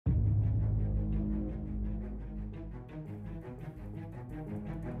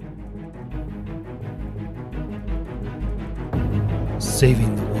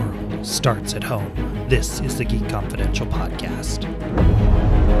Saving the world starts at home. This is the Geek Confidential podcast.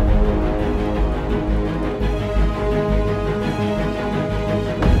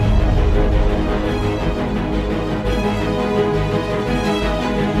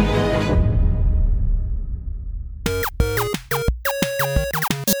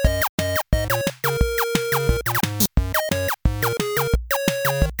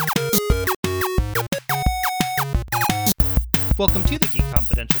 Welcome to the Geek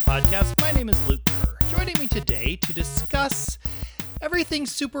Confidential podcast. My name is Luke Kerr. Joining me today to discuss everything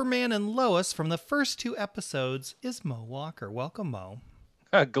Superman and Lois from the first two episodes is Mo Walker. Welcome, Mo.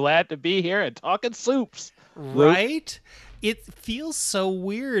 Glad to be here and talking soups. Right? It feels so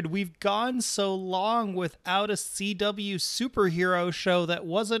weird. We've gone so long without a CW superhero show that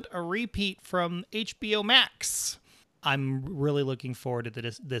wasn't a repeat from HBO Max. I'm really looking forward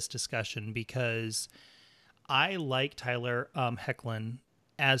to this discussion because I like Tyler Hoechlin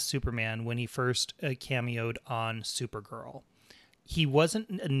as Superman when he first cameoed on Supergirl. He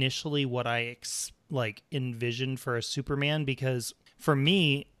wasn't initially what I envisioned for a Superman because for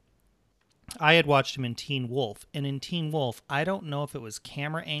me, I had watched him in Teen Wolf, and in Teen Wolf, I don't know if it was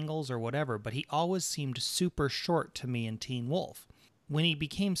camera angles or whatever, but he always seemed super short to me in Teen Wolf. When he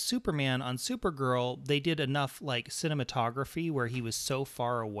became Superman on Supergirl, they did enough cinematography where he was so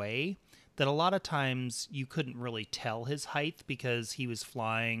far away that a lot of times you couldn't really tell his height because he was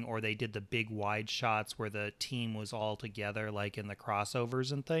flying, or they did the big wide shots where the team was all together, like in the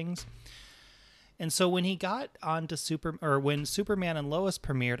crossovers and things. And so when he got onto when Superman and Lois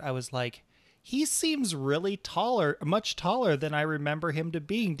premiered, I was like, he seems really taller, much taller than I remember him to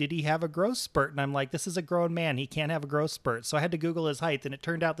being. Did he have a growth spurt? And I'm like, this is a grown man. He can't have a growth spurt. So I had to Google his height, and it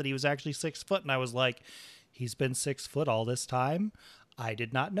turned out that he was actually 6 foot. And I was like, he's been 6 foot all this time? I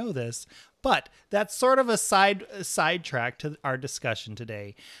did not know this, but that's sort of a sidetrack to our discussion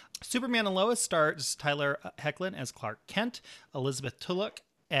today. Superman and Lois stars Tyler Hoechlin as Clark Kent, Elizabeth Tulloch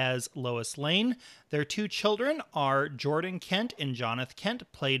as Lois Lane. Their two children are Jordan Kent and Jonathan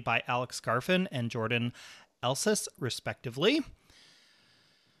Kent, played by Alex Garfin and Jordan Elsis, respectively.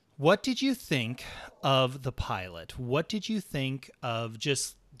 What did you think of the pilot? What did you think of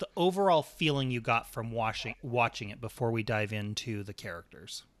just the overall feeling you got from watching it before we dive into the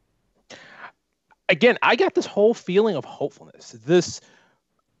characters? Again, I got this whole feeling of hopefulness, this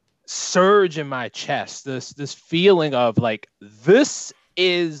surge in my chest, this feeling of this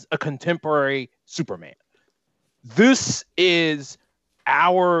is a contemporary Superman. This is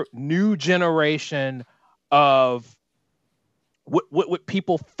our new generation of what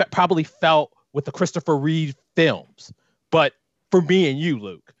people probably felt with the Christopher Reeve films, but for me and you,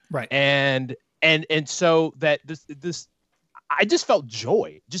 Luke. Right. And so that this I just felt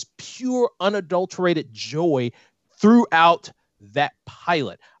joy, just pure unadulterated joy throughout that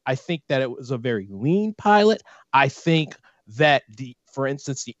pilot. I think that it was a very lean pilot. I think that for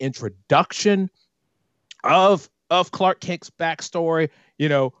instance, the introduction of Clark Kent's backstory,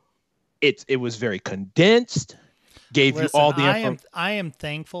 it was very condensed. Listen, you all the information. I am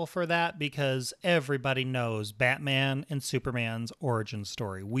thankful for that because everybody knows Batman and Superman's origin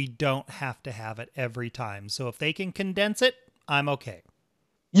story. We don't have to have it every time. So if they can condense it, I'm okay.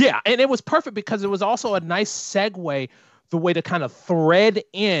 Yeah, and it was perfect because it was also a nice segue, the way to kind of thread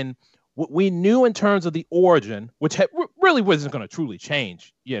in what we knew in terms of the origin, which really wasn't going to truly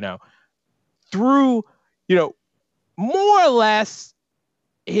change, through, more or less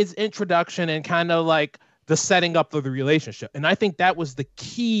his introduction and kind of the setting up of the relationship. And I think that was the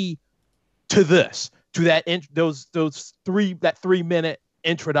key to that 3-minute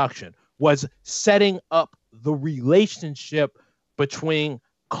introduction, was setting up the relationship between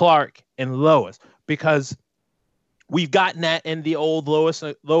Clark and Lois, because we've gotten that in the old Lois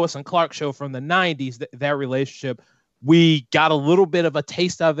and Clark show from the 90s, that relationship. We got a little bit of a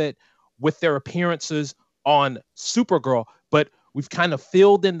taste of it with their appearances on Supergirl, but we've kind of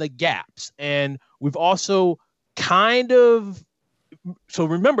filled in the gaps. And we've also so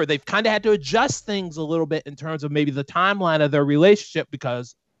remember, they've kind of had to adjust things a little bit in terms of maybe the timeline of their relationship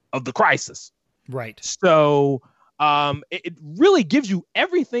because of the crisis. Right. So it really gives you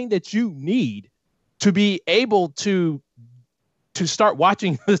everything that you need to be able to start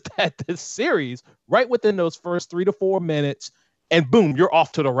watching this series right within those first 3 to 4 minutes, and boom, you're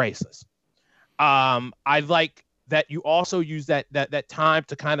off to the races. I like that you also use that time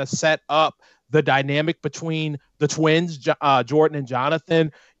to kind of set up the dynamic between the twins, Jordan and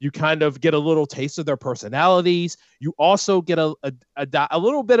Jonathan. You kind of get a little taste of their personalities. You also get a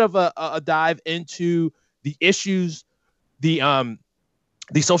little bit of a dive into the issues, the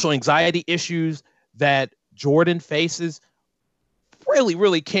social anxiety issues that Jordan faces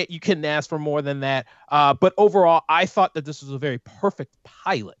really can't, you couldn't ask for more than that. But overall, I thought that this was a very perfect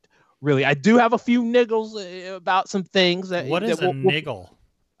pilot. Really, I do have a few niggles about some things. What is a niggle?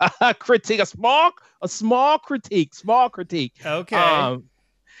 Critique, a small critique. Okay.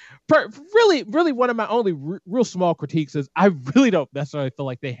 Really, one of my only real small critiques is I really don't necessarily feel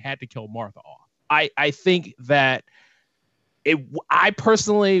like they had to kill Martha off. I think that I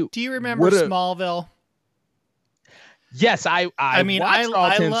personally. Do you remember Smallville? Yes, I mean, watched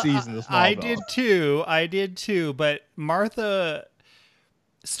all 10 seasons of Smallville. I did too. But Martha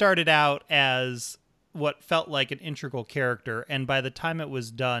started out as what felt like an integral character, and by the time it was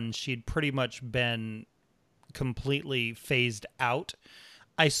done, she'd pretty much been completely phased out.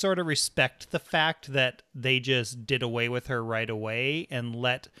 I sort of respect the fact that they just did away with her right away and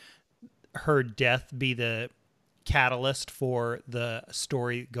let her death be the catalyst for the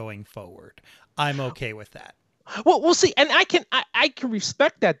story going forward. I'm okay with that. Well, we'll see, and I can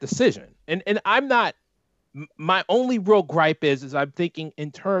respect that decision, and I'm not. My only real gripe is I'm thinking in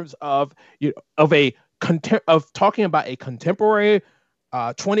terms of of talking about a contemporary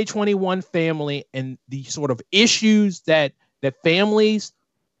 2021 family and the sort of issues that families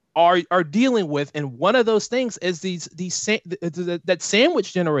are dealing with, and one of those things is that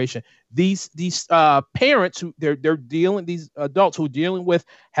sandwich generation. These parents who they're dealing, these adults who are dealing with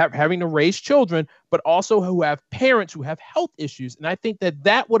having to raise children, but also who have parents who have health issues, and I think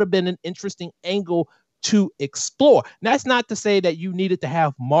that would have been an interesting angle to explore. And that's not to say that you needed to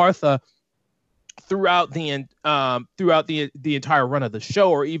have Martha throughout the entire run of the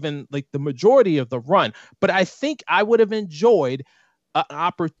show, or even like the majority of the run. But I think I would have enjoyed an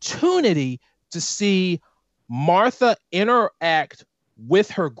opportunity to see Martha interact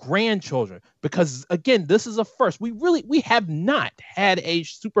with her grandchildren, because again, this is a first. We have not had a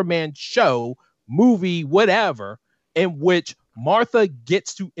Superman show, movie, whatever, in which Martha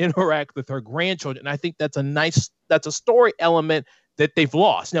gets to interact with her grandchildren. And I think that's a story element that they've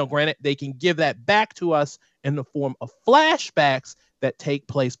lost. Now, granted, they can give that back to us in the form of flashbacks that take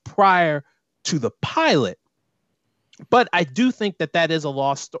place prior to the pilot. But I do think that is a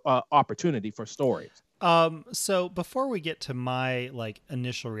lost opportunity for stories. So before we get to my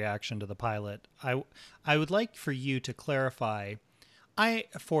initial reaction to the pilot, I would like for you to clarify.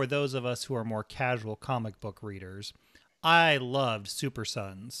 For those of us who are more casual comic book readers, I loved Super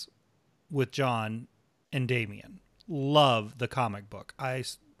Sons with John and Damian. Love the comic book. I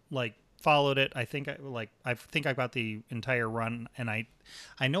followed it. I think I got the entire run, and I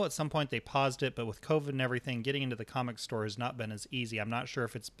know at some point they paused it, but with COVID and everything, getting into the comic store has not been as easy. I'm not sure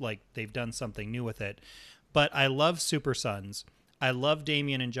if it's they've done something new with it, but I love Super Sons. I love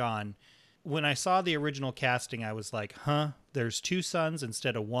Damian and John. When I saw the original casting, I was like, there's two sons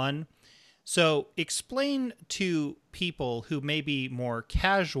instead of one. So explain to people who may be more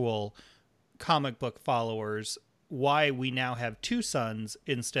casual comic book followers why we now have two sons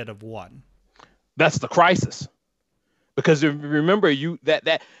instead of one. That's the crisis. Because remember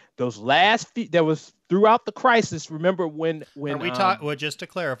those last few that was throughout the crisis. Remember when are we well, just to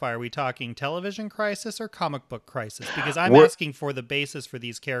clarify, are we talking television crisis or comic book crisis? Because I'm asking for the basis for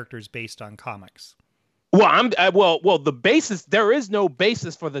these characters based on comics. Well, the basis, there is no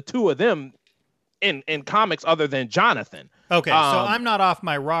basis for the two of them in comics other than Jonathan. Okay, so I'm not off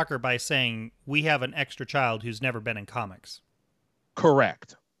my rocker by saying we have an extra child who's never been in comics.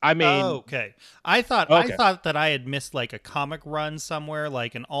 Correct. I mean, okay. I thought that I had missed a comic run somewhere,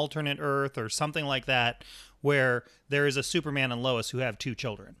 like an alternate Earth or something like that, where there is a Superman and Lois who have two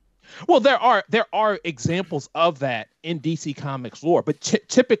children. Well, there are examples of that in DC Comics lore, but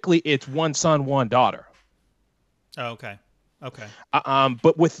typically it's one son, one daughter. Oh, okay. Okay.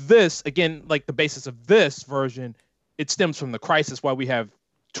 But with this, again, the basis of this version, it stems from the crisis why we have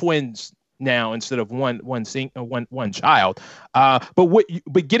twins now instead of one child.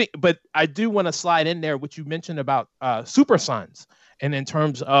 But I do want to slide in there what you mentioned about Super Sons, and in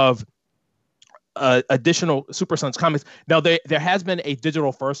terms of additional Super Sons comics. Now there has been a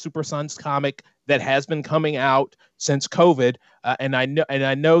digital first Super Sons comic that has been coming out since COVID, and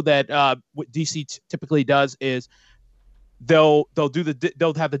I know that what DC typically does is they'll have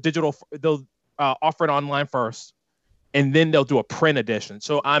the digital, they'll offer it online first, and then they'll do a print edition.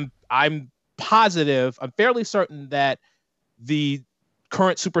 So I'm positive, I'm fairly certain that the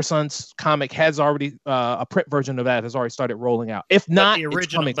current Super Sons comic has already a print version of that has already started rolling out. If not, the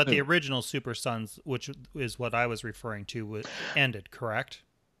original Super Sons, which is what I was referring to, ended, correct?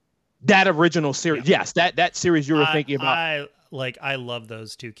 That original series, yeah. Yes, that series you were thinking about. I love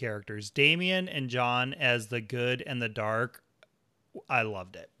those two characters, Damian and John, as the good and the dark. I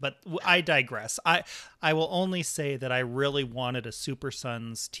loved it, but I digress. I will only say that I really wanted a Super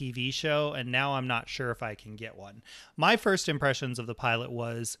Sons TV show, and now I'm not sure if I can get one. My first impressions of the pilot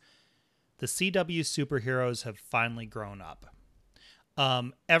was the CW superheroes have finally grown up.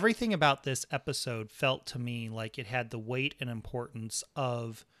 Everything about this episode felt to me like it had the weight and importance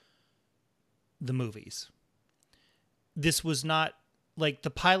of the movies. This was not like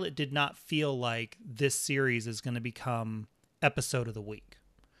the pilot did not feel like this series is going to become episode of the week.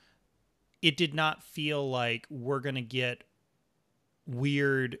 It did not feel like we're going to get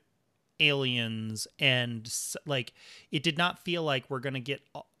weird aliens and like it did not feel like we're going to get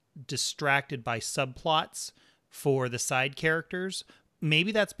distracted by subplots for the side characters.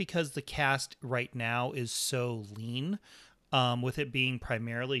 Maybe that's because the cast right now is so lean, with it being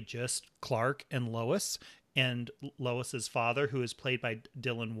primarily just Clark and Lois, and Lois's father, who is played by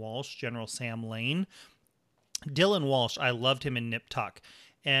Dylan Walsh, General Sam Lane. Dylan Walsh, I loved him in Nip Tuck,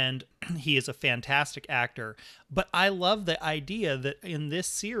 and he is a fantastic actor. But I love the idea that in this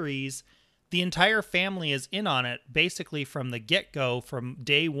series, the entire family is in on it, basically from the get-go, from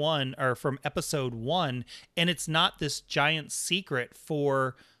day one, or from episode 1, and it's not this giant secret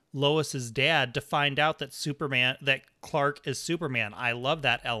for Lois's dad to find out that Clark is Superman. I love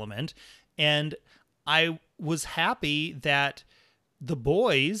that element, and I was happy that the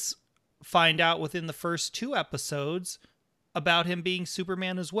boys find out within the first 2 episodes about him being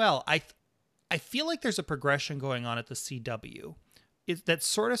Superman as well. I feel like there's a progression going on at the CW. That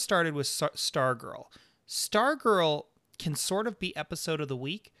sort of started with Stargirl. Stargirl can sort of be episode of the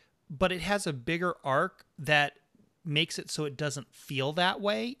week, but it has a bigger arc that makes it so it doesn't feel that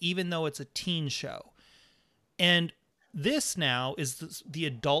way, even though it's a teen show. And this now is the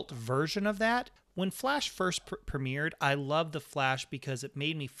adult version of that. When Flash first premiered, I loved The Flash because it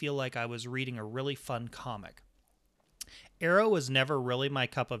made me feel like I was reading a really fun comic. Arrow was never really my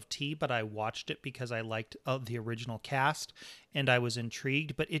cup of tea, but I watched it because I liked the original cast and I was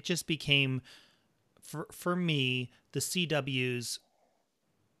intrigued. But it just became, for me, the CW's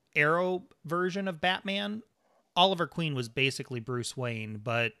Arrow version of Batman. Oliver Queen was basically Bruce Wayne,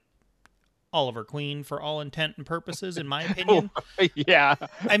 but Oliver Queen for all intent and purposes, in my opinion. Yeah.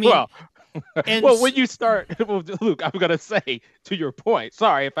 I mean, when you start, Luke, I'm going to say to your point,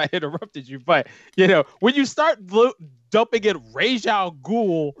 sorry if I interrupted you, but, when you start dumping in Ra's al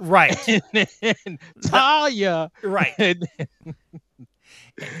Ghul, right, and Talia, right,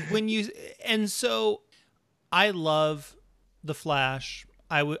 so I love The Flash.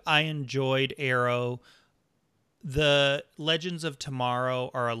 I enjoyed Arrow. The Legends of Tomorrow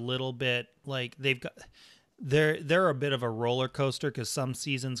are a little bit like they're a bit of a roller coaster because some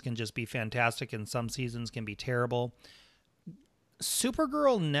seasons can just be fantastic and some seasons can be terrible.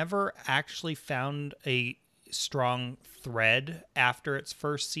 Supergirl never actually found a strong thread after its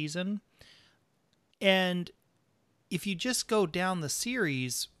first season. And if you just go down the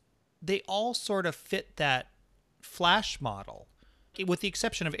series, they all sort of fit that Flash model. With the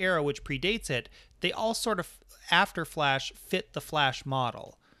exception of Arrow, which predates it, they all sort of, after Flash, fit the Flash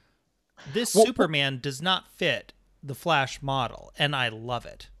model. This Superman does not fit the Flash model, and I love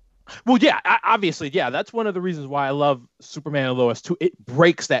it. Well, yeah, obviously, yeah, that's one of the reasons why I love Superman and Lois too. It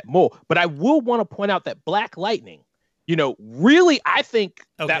breaks that mold. But I will want to point out that Black Lightning, really, I think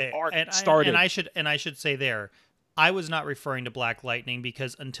that arc started. And I should say there, I was not referring to Black Lightning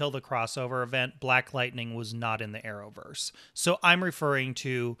because until the crossover event, Black Lightning was not in the Arrowverse. So I'm referring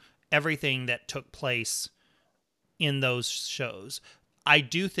to everything that took place in those shows. I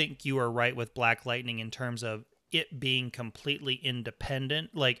do think you are right with Black Lightning in terms of it being completely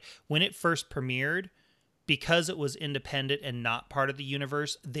independent. Like when it first premiered, because it was independent and not part of the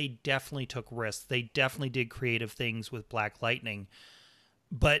universe, they definitely took risks. They definitely did creative things with Black Lightning.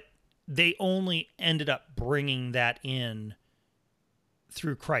 But they only ended up bringing that in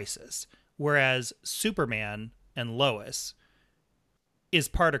through Crisis, whereas Superman and Lois is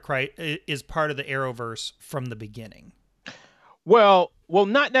part of the Arrowverse from the beginning. Well,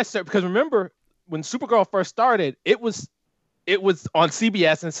 not necessarily, because remember when Supergirl first started, it was on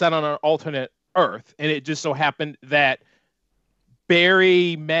CBS and set on an alternate Earth, and it just so happened that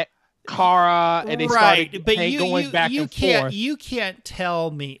Barry met Kara, and they started going back and forth. You can't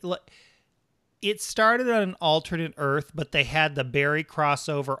tell me. It started on an alternate Earth, but they had the Barry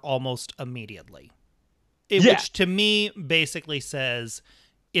crossover almost immediately. Which to me basically says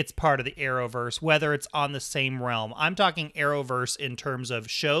it's part of the Arrowverse, whether it's on the same realm. I'm talking Arrowverse in terms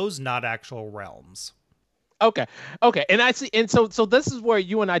of shows, not actual realms. Okay. Okay. And I see. And so this is where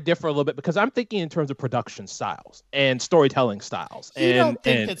you and I differ a little bit because I'm thinking in terms of production styles and storytelling styles. You don't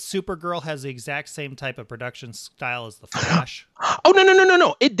think And that Supergirl has the exact same type of production style as The Flash? oh,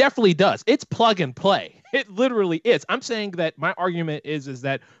 no. It definitely does. It's plug and play. It literally is. I'm saying that my argument is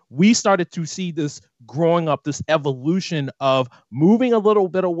that we started to see this growing up, this evolution of moving a little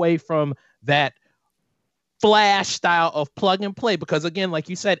bit away from that Flash style of plug and play, because again, like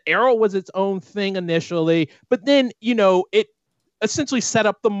you said, Arrow was its own thing initially, but then it essentially set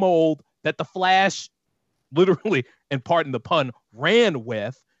up the mold that the Flash literally, and pardon the pun, ran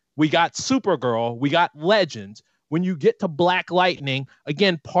with. We got Supergirl, we got Legends. When you get to Black Lightning,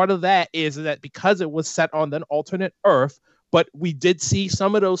 again, part of that is that because it was set on an alternate Earth, but we did see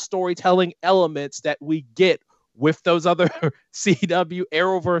some of those storytelling elements that we get with those other CW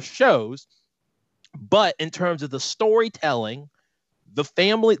Arrowverse shows. But in terms of the storytelling, the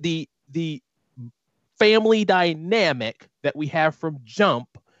family dynamic that we have from Jump,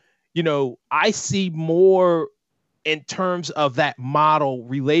 I see more in terms of that model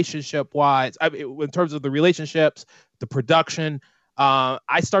relationship wise. In terms of the relationships, the production,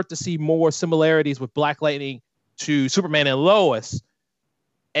 I start to see more similarities with Black Lightning to Superman and Lois,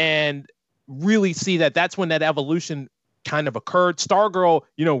 and really see that that's when that evolution kind of occurred. Stargirl,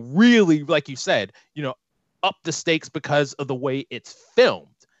 really, like you said, up the stakes because of the way it's filmed.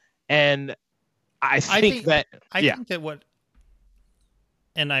 And I think that what,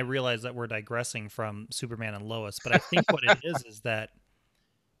 and I realize that we're digressing from Superman and Lois, but I think what it is that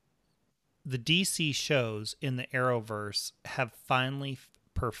the DC shows in the Arrowverse have finally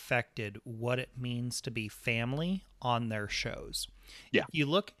perfected what it means to be family on their shows. Yeah.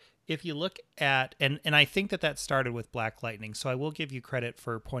 If you look at, and I think that started with Black Lightning, so I will give you credit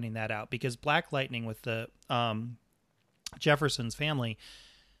for pointing that out, because Black Lightning with the Jefferson's family,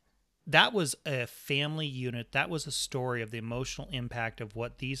 that was a family unit. That was a story of the emotional impact of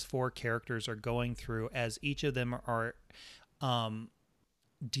what these four characters are going through as each of them are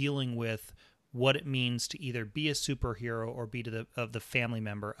dealing with what it means to either be a superhero or be of the family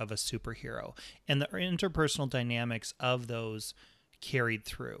member of a superhero, and the interpersonal dynamics of those carried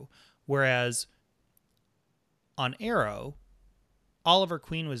through. Whereas on Arrow, Oliver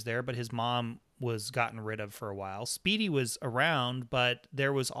Queen was there, but his mom was gotten rid of for a while. Speedy was around, but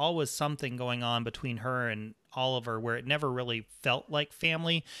there was always something going on between her and Oliver where it never really felt like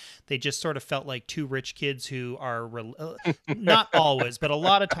family. They just sort of felt like two rich kids who are not always, but a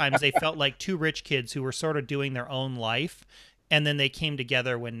lot of times they felt like two rich kids who were sort of doing their own life, and then they came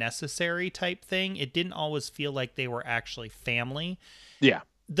together when necessary type thing. It didn't always feel like they were actually family. Yeah.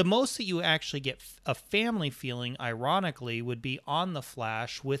 The most that you actually get a family feeling, ironically, would be on The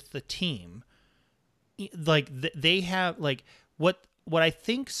Flash with the team. Like they have like what I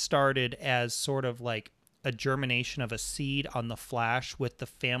think started as sort of like a germination of a seed on The Flash with the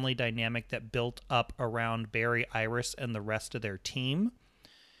family dynamic that built up around Barry, Iris, and the rest of their team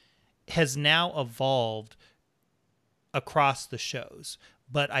has now evolved across the shows.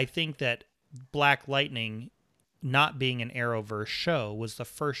 But I think that Black Lightning, not being an Arrowverse show, was the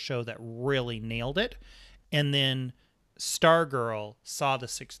first show that really nailed it. And then Stargirl saw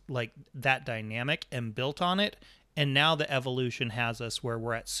that dynamic and built on it. And now the evolution has us where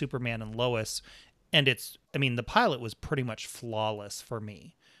we're at Superman and Lois. And the pilot was pretty much flawless for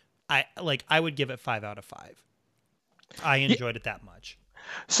me. I would give it 5 out of 5. I enjoyed it that much.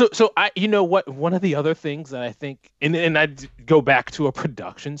 So one of the other things that I think, and I go back to a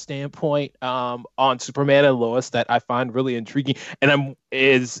production standpoint on Superman and Lois that I find really intriguing, and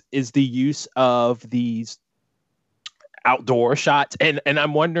is the use of these outdoor shots, and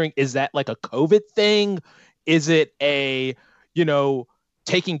I'm wondering, is that like a COVID thing? Is it a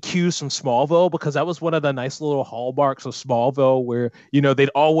taking cues from Smallville? Because that was one of the nice little hallmarks of Smallville, where they'd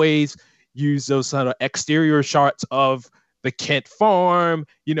always use those sort of exterior shots of the Kent farm.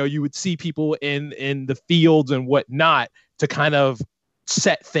 You would see people in the fields and whatnot to kind of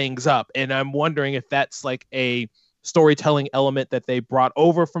set things up. And I'm wondering if that's like a storytelling element that they brought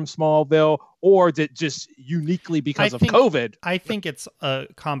over from Smallville, or did just uniquely because of COVID? I think it's a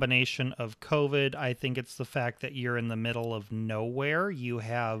combination of COVID. I think it's the fact that you're in the middle of nowhere.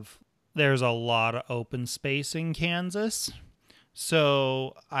 There's a lot of open space in Kansas.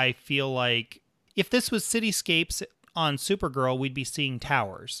 So I feel like if this was cityscapes on Supergirl, we'd be seeing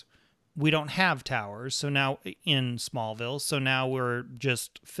towers. We don't have towers, so now in Smallville, so now we're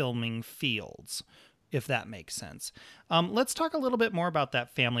just filming fields, if that makes sense. Let's talk a little bit more about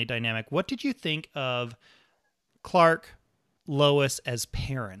that family dynamic. What did you think of Clark, Lois as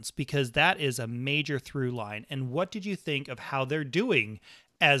parents? Because that is a major through line. And what did you think of how they're doing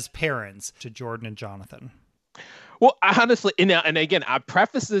as parents to Jordan and Jonathan? Well, I honestly, and again, I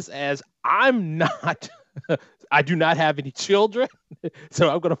preface this as I'm not, I do not have any children. So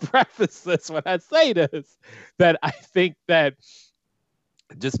I'm going to preface this when I say this, that I think that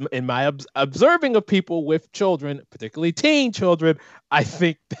just in my observing of people with children, particularly teen children, I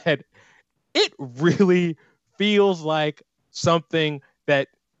think that it really feels like something that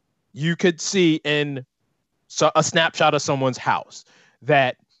you could see in a snapshot of someone's house.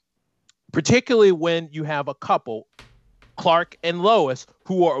 That particularly when you have a couple, Clark and Lois,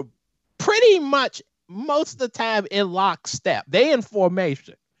 who are pretty much most of the time in lockstep. They in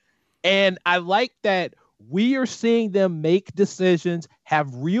formation. And I like that we are seeing them make decisions,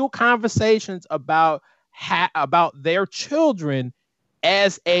 have real conversations about their children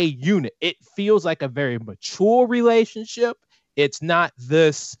as a unit. It feels like a very mature relationship. It's not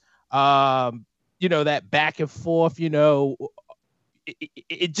this, that back and forth. It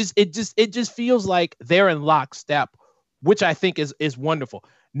just feels like they're in lockstep, which I think is wonderful.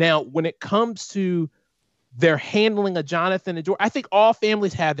 Now, when it comes to their handling of Jonathan and George, I think all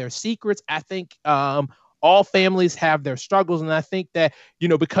families have their secrets. I think all families have their struggles, and I think that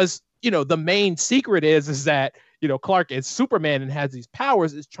because the main secret is that Clark is Superman and has these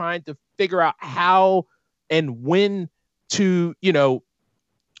powers, is trying to figure out how and when to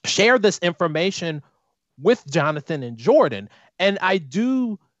share this information with Jonathan and Jordan. And I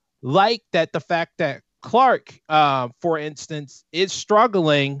do like that the fact that Clark, for instance, is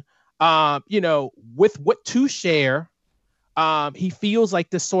struggling, with what to share. He feels like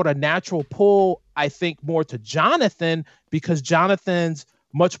this sort of natural pull, I think, more to Jonathan, because Jonathan's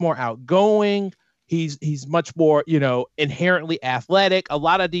much more outgoing. He's much more, inherently athletic. A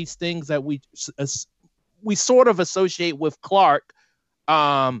lot of these things that we sort of associate with Clark.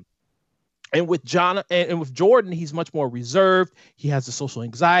 And with Jordan, he's much more reserved. He has the social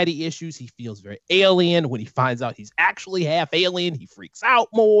anxiety issues. He feels very alien. When he finds out he's actually half alien, he freaks out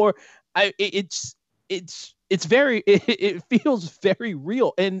more. It feels very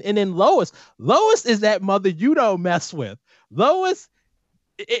real. And then Lois is that mother you don't mess with. Lois,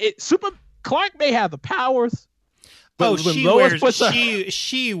 Clark may have the powers. Oh, she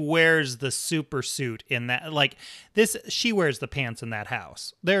wears the super suit in that, like this. She wears the pants in that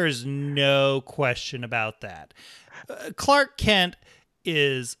house. There is no question about that. Clark Kent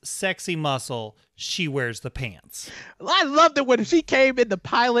is sexy muscle. She wears the pants. I loved it when she came in the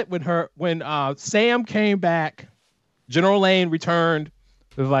pilot when Sam came back. General Lane returned.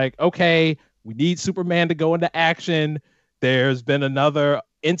 It was like, okay, we need Superman to go into action. There's been another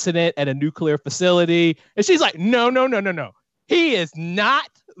incident at a nuclear facility. And she's like, no. He is not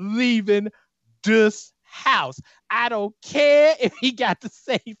leaving this house. I don't care if he got to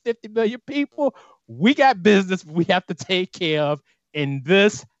save 50 million people. We got business we have to take care of in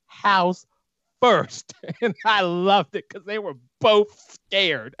this house first. And I loved it because they were both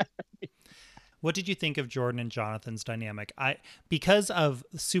scared. What did you think of Jordan and Jonathan's dynamic? Because of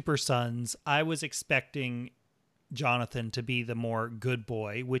Super Sons, I was expecting Jonathan to be the more good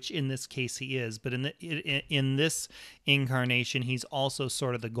boy, which in this case he is, but in this incarnation he's also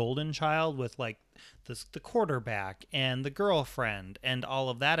sort of the golden child with like the quarterback and the girlfriend and all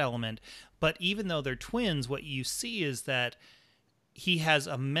of that element. But even though they're twins, what you see is that he has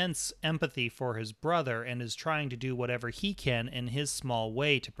immense empathy for his brother and is trying to do whatever he can in his small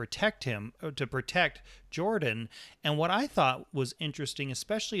way to protect him, to protect Jordan. And what I thought was interesting,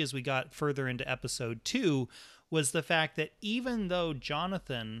 especially as we got further into episode 2, was the fact that even though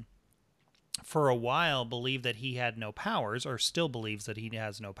Jonathan for a while believed that he had no powers, or still believes that he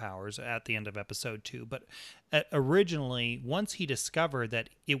has no powers at the end of episode 2, but originally, once he discovered that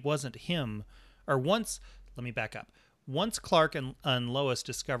it wasn't him, let me back up. Once Clark and Lois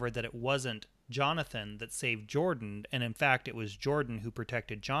discovered that it wasn't Jonathan that saved Jordan, and in fact it was Jordan who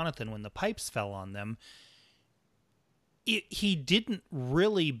protected Jonathan when the pipes fell on them, he didn't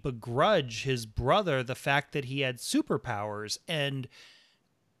really begrudge his brother the fact that he had superpowers. And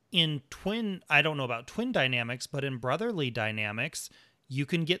in I don't know about twin dynamics, but in brotherly dynamics, you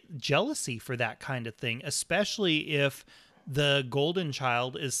can get jealousy for that kind of thing, especially if the golden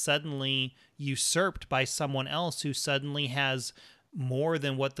child is suddenly usurped by someone else who suddenly has more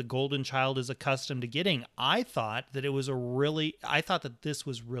than what the golden child is accustomed to getting. I thought that this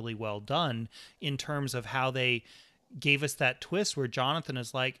was really well done in terms of how they gave us that twist where Jonathan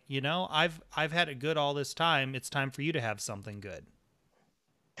is like, I've had it good all this time. It's time for you to have something good.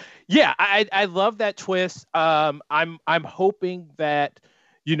 Yeah, I love that twist. I'm hoping that,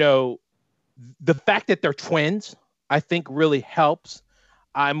 the fact that they're twins, I think really helps.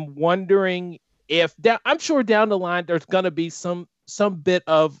 I'm wondering I'm sure down the line there's going to be some bit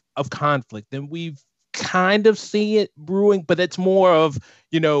of conflict, and we've kind of see it brewing, but it's more of,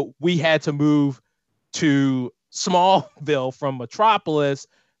 we had to move to Smallville from Metropolis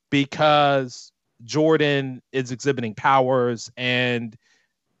because Jordan is exhibiting powers, and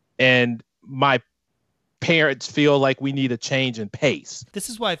my parents feel like we need a change in pace. This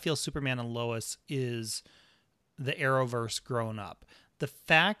is why I feel Superman and Lois is the Arrowverse grown up. The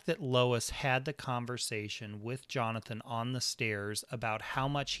fact that Lois had the conversation with Jonathan on the stairs about how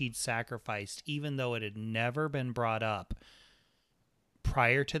much he'd sacrificed, even though it had never been brought up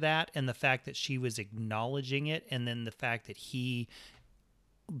prior to that, and the fact that she was acknowledging it, and then the fact that he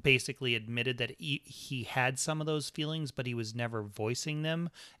basically admitted that he had some of those feelings, but he was never voicing them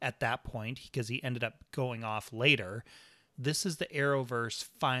at that point because he ended up going off later. This is the Arrowverse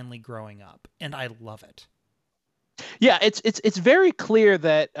finally growing up, and I love it. Yeah, it's very clear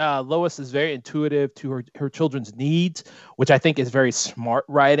that Lois is very intuitive to her children's needs, which I think is very smart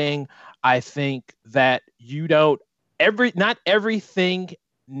writing. I think that not everything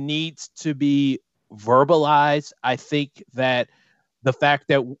needs to be verbalized. I think that the fact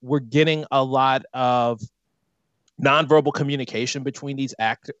that we're getting a lot of nonverbal communication between these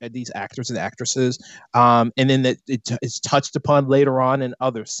actors and actresses, and then that it's touched upon later on in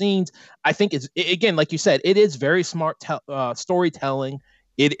other scenes, I think it's, again, like you said, it is very smart storytelling.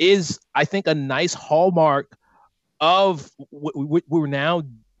 It is, I think, a nice hallmark of we're now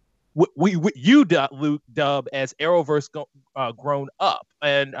you Luke dub as Arrowverse grown up,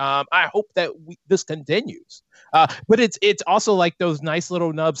 and I hope that this continues. But it's also like those nice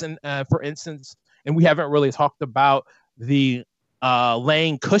little nubs, and for instance, and we haven't really talked about the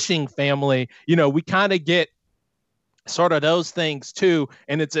Lane Cushing family. We kind of get sort of those things too,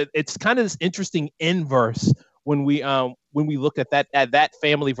 and it's kind of this interesting inverse when we look at that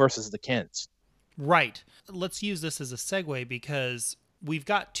family versus the Kents. Right. Let's use this as a segue because we've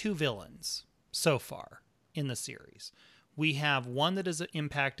got two villains so far in the series. We have one that is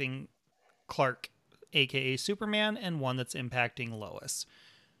impacting Clark, aka Superman, and one that's impacting Lois.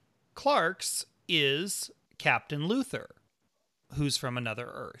 Clark's is Captain Luthor, who's from another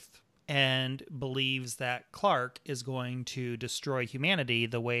Earth, and believes that Clark is going to destroy humanity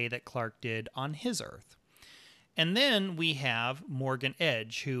the way that Clark did on his Earth. And then we have Morgan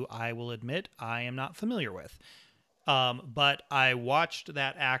Edge, who I will admit I am not familiar with. But I watched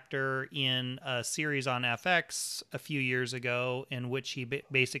that actor in a series on FX a few years ago in which he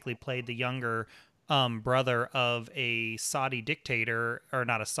basically played the younger brother of a Saudi dictator, or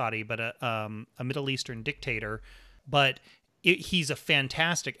not a Saudi, but a Middle Eastern dictator. But he's a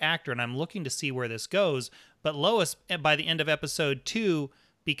fantastic actor, and I'm looking to see where this goes. But Lois, by the end of episode 2,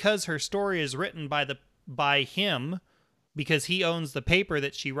 because her story is written by him, because he owns the paper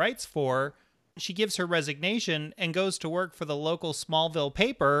that she writes for, she gives her resignation and goes to work for the local Smallville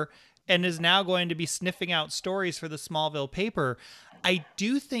paper and is now going to be sniffing out stories for the Smallville paper. I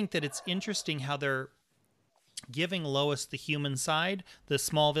do think that it's interesting how they're giving Lois the human side, the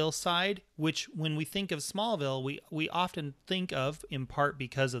Smallville side, which when we think of Smallville, we often think of, in part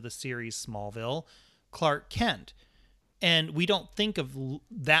because of the series Smallville, Clark Kent. And we don't think of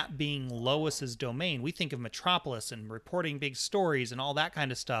that being Lois's domain. We think of Metropolis and reporting big stories and all that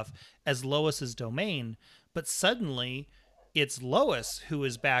kind of stuff as Lois's domain. But suddenly, it's Lois who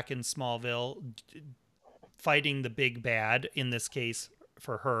is back in Smallville fighting the big bad, in this case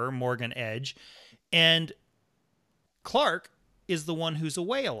for her, Morgan Edge. And Clark is the one who's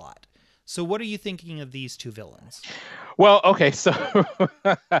away a lot. So what are you thinking of these two villains? Well, okay, so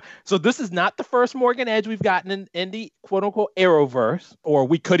so this is not the first Morgan Edge we've gotten in the quote-unquote Arrowverse, or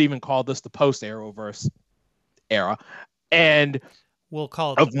we could even call this the post-Arrowverse era. And we'll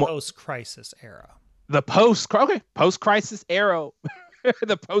call it the post-crisis era. The post-crisis era.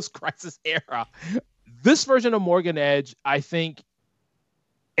 The post-crisis era. This version of Morgan Edge, I think,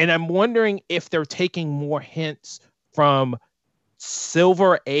 and I'm wondering if they're taking more hints from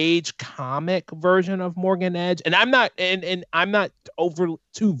Silver Age comic version of Morgan Edge, and I'm not over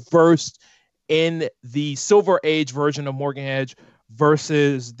too versed in the Silver Age version of Morgan Edge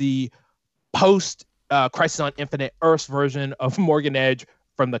versus the post Crisis on Infinite Earths version of Morgan Edge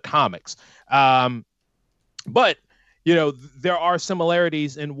from the comics. But there are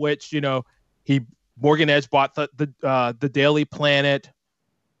similarities in which Morgan Edge bought the Daily Planet.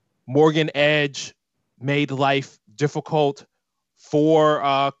 Morgan Edge made life difficult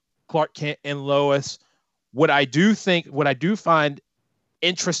for Clark Kent and Lois. What I do find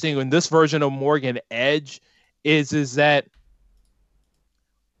interesting in this version of Morgan Edge is that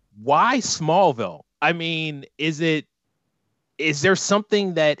why Smallville? I mean, is it is there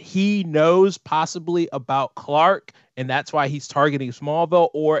something that he knows possibly about Clark, and that's why he's targeting Smallville,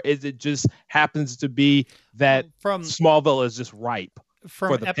 or is it just happens to be that Smallville is just ripe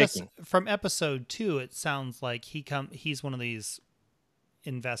for the picking? From episode 2, it sounds like he's one of these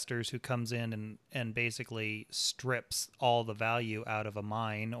investors who comes in and basically strips all the value out of a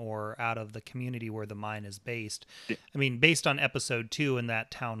mine or out of the community where the mine is based. Yeah. I mean, based on episode 2 in that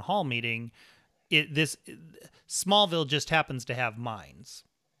town hall meeting, Smallville just happens to have mines.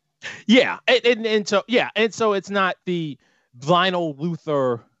 Yeah, and so it's not the Lionel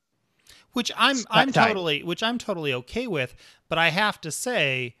Luthor, which I'm totally okay with, but I have to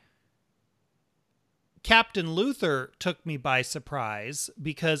say, Captain Luthor took me by surprise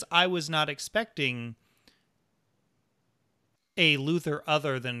because I was not expecting a Luthor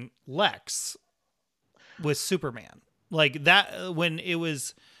other than Lex with Superman. Like that, when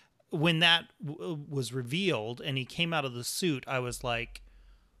that was revealed and he came out of the suit, I was like,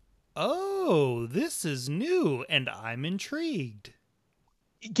 oh, this is new and I'm intrigued.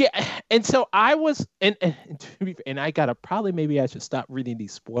 Yeah, and so I was, and I gotta maybe I should stop reading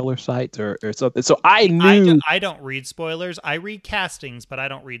these spoiler sites or something. So I knew I don't read spoilers. I read castings, but I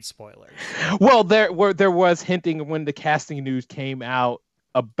don't read spoilers. Well, there was hinting when the casting news came out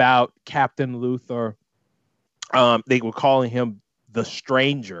about Captain Luthor. They were calling him the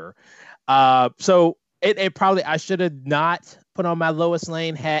Stranger. So it probably I should have not put on my Lois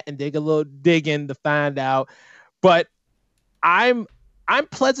Lane hat and dig a little digging to find out, but I'm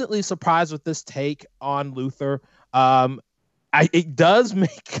pleasantly surprised with this take on Luthor. It does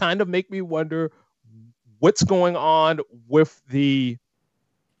make me wonder what's going on with the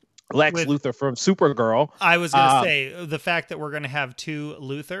Lex Luthor from Supergirl. I was going to say the fact that we're going to have 2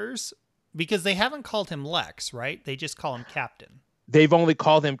 Luthors, because they haven't called him Lex, right? They just call him Captain. They've only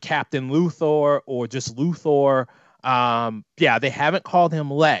called him Captain Luthor or just Luthor. They haven't called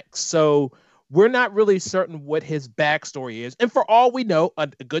him Lex. So we're not really certain what his backstory is. And for all we know, a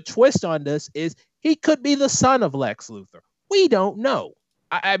good twist on this is he could be the son of Lex Luthor. We don't know.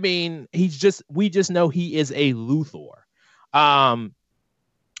 I mean, we just know he is a Luthor. And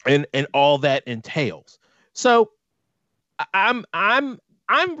all that entails. So I'm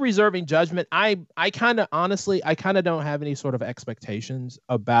reserving judgment. I kind of don't have any sort of expectations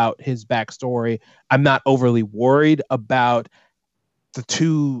about his backstory. I'm not overly worried about the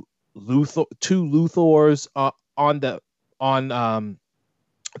two Luthors on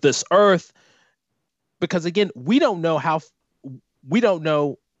this Earth, because again, we don't know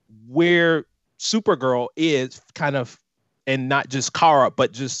where Supergirl is, kind of, and not just Kara,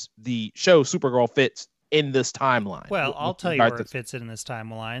 but just the show Supergirl fits in this timeline. Well, I'll tell you where it fits in this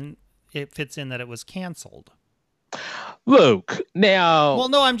timeline. It fits in that it was canceled. Luke, now... Well,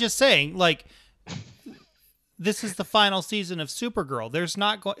 no, I'm just saying, like, this is the final season of Supergirl. There's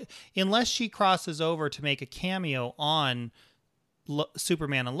not going... Unless she crosses over to make a cameo on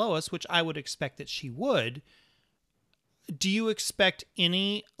Superman and Lois, which I would expect that she would, do you expect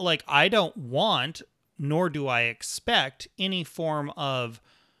any... Like, I don't want, nor do I expect, any form of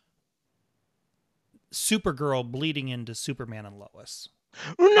Supergirl bleeding into Superman and Lois.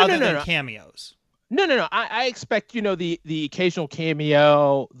 Other than cameos. No. I expect, the occasional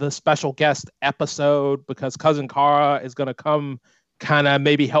cameo, the special guest episode, because Cousin Kara is going to come kind of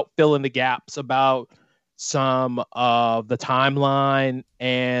maybe help fill in the gaps about some of the timeline,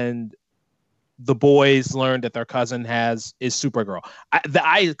 and the boys learn that their cousin is Supergirl.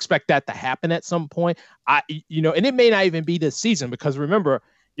 I expect that to happen at some point. And it may not even be this season, because remember,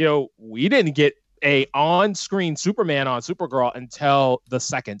 we didn't get a on-screen Superman on Supergirl until the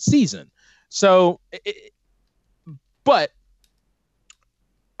second season. So, but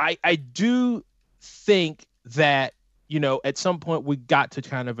I do think that, at some point we got to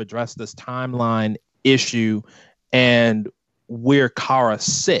kind of address this timeline issue and where Kara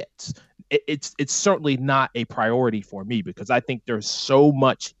sits. It's certainly not a priority for me, because I think there's so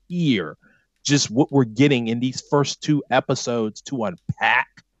much here, just what we're getting in these first 2 episodes to unpack,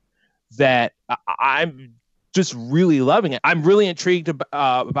 that I'm just really loving it. I'm really intrigued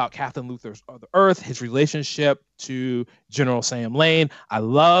about Captain Luthor's Earth, his relationship to General Sam Lane. I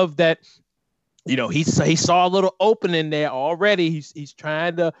love that, he saw a little opening there already. He's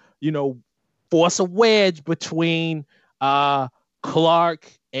trying to, force a wedge between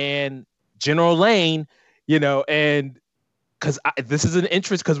Clark and General Lane, and because this is an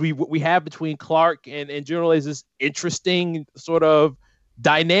interest, because we have between Clark and General is this interesting sort of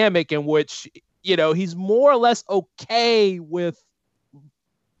dynamic in which, he's more or less okay with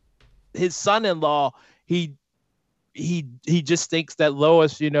his son-in-law. He just thinks that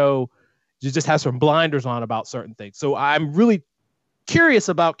Lois, just has some blinders on about certain things. So I'm really curious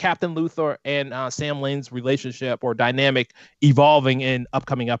about Captain Luthor and Sam Lane's relationship or dynamic evolving in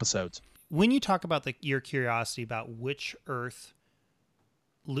upcoming episodes. When you talk about your curiosity about which Earth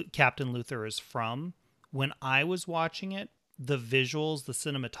Captain Luthor is from, when I was watching it, the visuals, the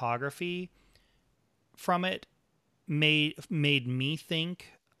cinematography from it made me think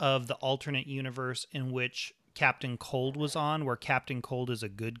of the alternate universe in which Captain Cold was on, where Captain Cold is a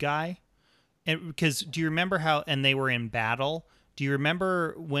good guy. And because do you remember how, and they were in battle? Do you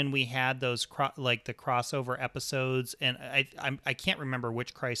remember when we had those like the crossover episodes? And I can't remember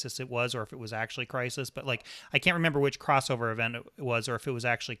which Crisis it was, or if it was actually Crisis, but like I can't remember which crossover event it was, or if it was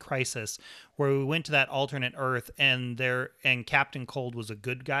actually Crisis, where we went to that alternate Earth and Captain Cold was a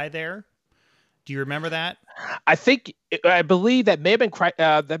good guy there. Do you remember that? I believe that may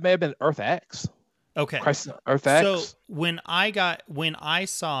have been Earth X. Okay. Earth X. So when I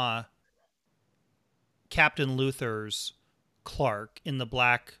saw Captain Luthor's Clark in the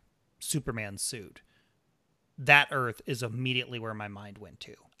black Superman suit, that Earth is immediately where my mind went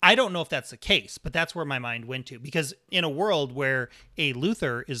to. I don't know if that's the case, but that's where my mind went to, because in a world where a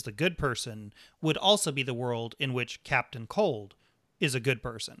Luthor is the good person would also be the world in which Captain Cold is a good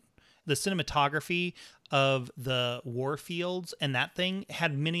person. The cinematography of the war fields and that thing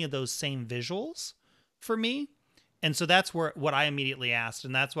had many of those same visuals for me. And so that's what I immediately asked,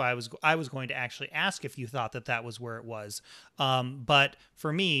 and that's why I was going to actually ask if you thought that was where it was. But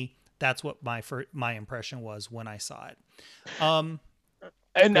for me, that's what my impression was when I saw it.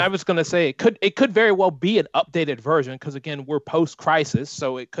 And I was going to say it could very well be an updated version, because again, we're post-Crisis,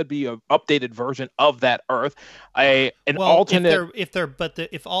 so it could be an updated version of that Earth. Alternate.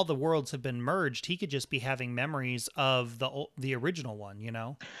 If all the worlds have been merged, he could just be having memories of the original one, you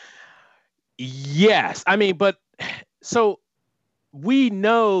know. Yes, I mean, but so we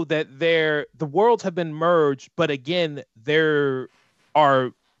know that the worlds have been merged, but again, there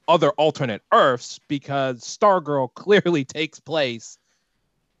are other alternate Earths, because Stargirl clearly takes place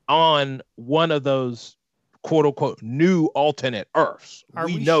on one of those quote unquote new alternate Earths. Are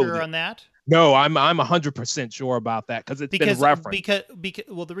we sure on that? No, I'm 100% sure about that, because it's been referenced.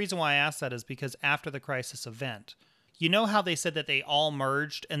 Well, the reason why I asked that is because after the Crisis event, you know how they said that they all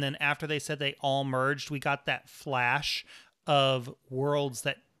merged, and then after they said they all merged, we got that flash of worlds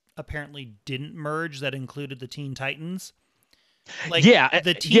that apparently didn't merge that included the Teen Titans? Like,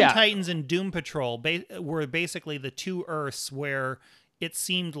 the Teen Titans and Doom Patrol were basically the two Earths where it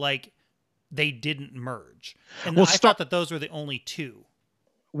seemed like they didn't merge. And I thought that those were the only two.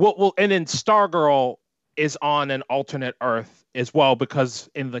 Well, and then Stargirl is on an alternate Earth as well,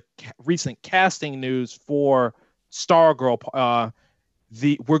 because in the recent casting news for Stargirl,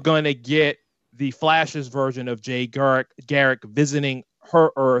 we're going to get the Flash's version of Jay Garrick visiting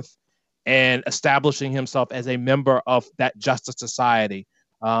her Earth and establishing himself as a member of that Justice Society.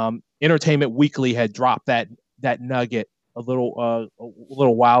 Entertainment Weekly had dropped that nugget a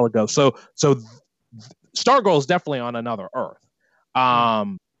little while ago. So Stargirl is definitely on another Earth.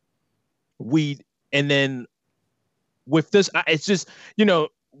 And then with this, it's just,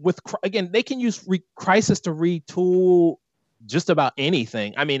 they can use Crisis to retool just about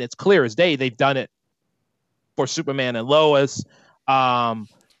anything. I mean, it's clear as day they've done it for Superman and Lois. But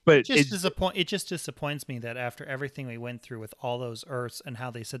it just disappoints me that after everything we went through with all those Earths and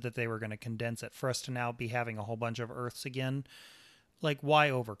how they said that they were going to condense it, for us to now be having a whole bunch of Earths again, like, why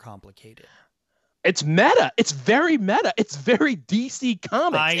overcomplicate it? It's meta. It's very meta. It's very DC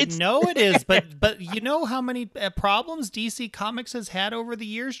Comics. I know it is, but you know how many problems DC Comics has had over the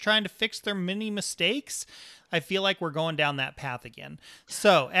years trying to fix their many mistakes? I feel like we're going down that path again.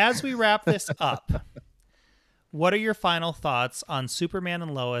 So as we wrap this up, what are your final thoughts on Superman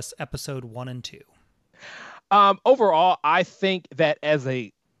and Lois episode 1 and 2? Overall, I think that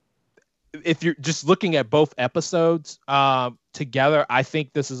if you're just looking at both episodes together, I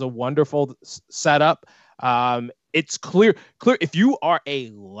think this is a wonderful setup. It's clear if you are a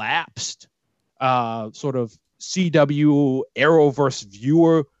lapsed sort of CW Arrowverse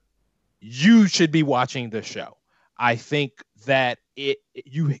viewer, you should be watching this show. I think that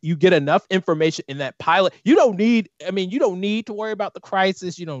you get enough information in that pilot. You don't need to worry about the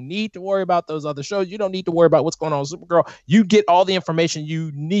Crisis. You don't need to worry about those other shows. You don't need to worry about what's going on with Supergirl. You get all the information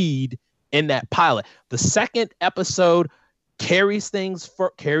you need in that pilot. The second episode carries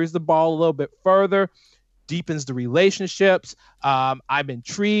the ball a little bit further, deepens the relationships. I'm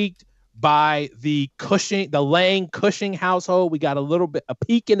intrigued by the Lang Cushing household. We got a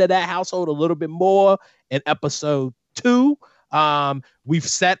peek into that household a little bit more in episode 2. We've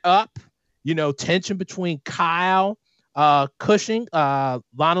set up, tension between Kyle Cushing,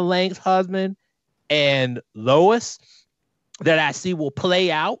 Lana Lang's husband, and Lois. that I see will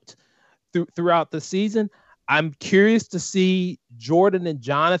play out throughout the season. I'm curious to see Jordan and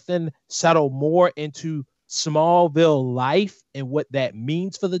Jonathan settle more into Smallville life and what that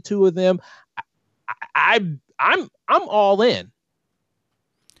means for the two of them. I'm all in.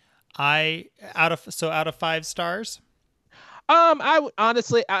 Out of 5 stars. I would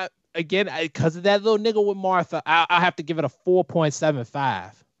honestly, because of that little niggle with Martha, I have to give it a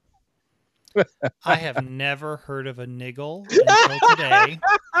 4.75. I have never heard of a niggle until today,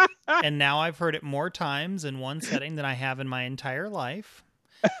 and now I've heard it more times in one setting than I have in my entire life.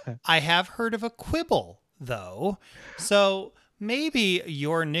 I have heard of a quibble, though, so maybe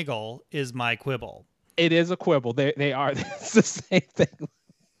your niggle is my quibble. It is a quibble. They are. It's the same thing.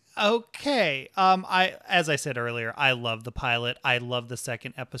 Okay. As I said earlier, I love the pilot. I love the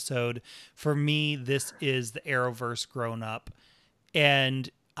second episode. For me, this is the Arrowverse grown up, and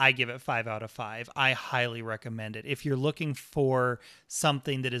I give it 5 out of 5. I highly recommend it. If you're looking for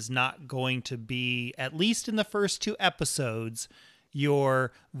something that is not going to be, at least in the first 2 episodes,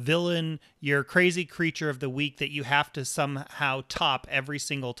 your villain, your crazy creature of the week that you have to somehow top every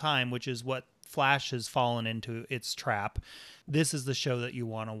single time, which is what Flash has fallen into its trap, this is the show that you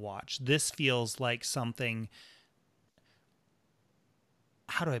want to watch. This feels like something...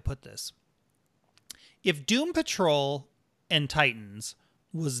 How do I put this? If Doom Patrol and Titans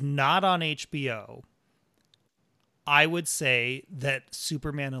was not on HBO, I would say that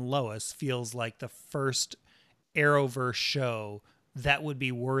Superman and Lois feels like the first Arrowverse show that would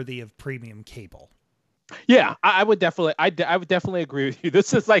be worthy of premium cable. Yeah, I would definitely agree with you.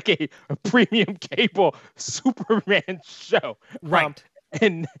 This is like a premium cable Superman show, right?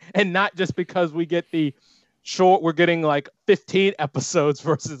 And not just because we get the short, we're getting like 15 episodes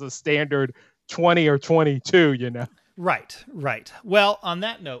versus a standard 20 or 22. You know. Right. Well, on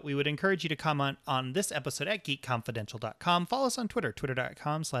that note, we would encourage you to comment on this episode at geekconfidential.com. Follow us on Twitter,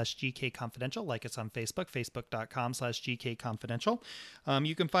 twitter.com/GKconfidential. Like us on Facebook, facebook.com/GKconfidential.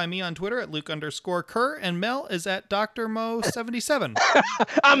 You can find me on Twitter at Luke_Kerr, and Mel is at Dr. Mo77.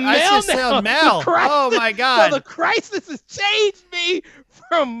 I'm Mel now. Mel. Oh my God. So the crisis has changed me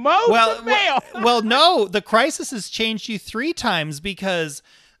from Mo to Mel. Well, no, the crisis has changed you 3 times because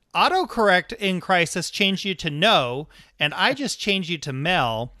autocorrect in Crisis changed you to no, and I just changed you to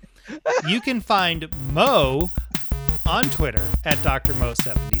Mel. You can find Mo on Twitter at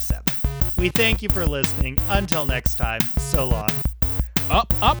DrMo77. We thank you for listening. Until next time, so long.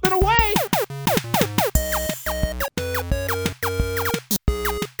 Up and away.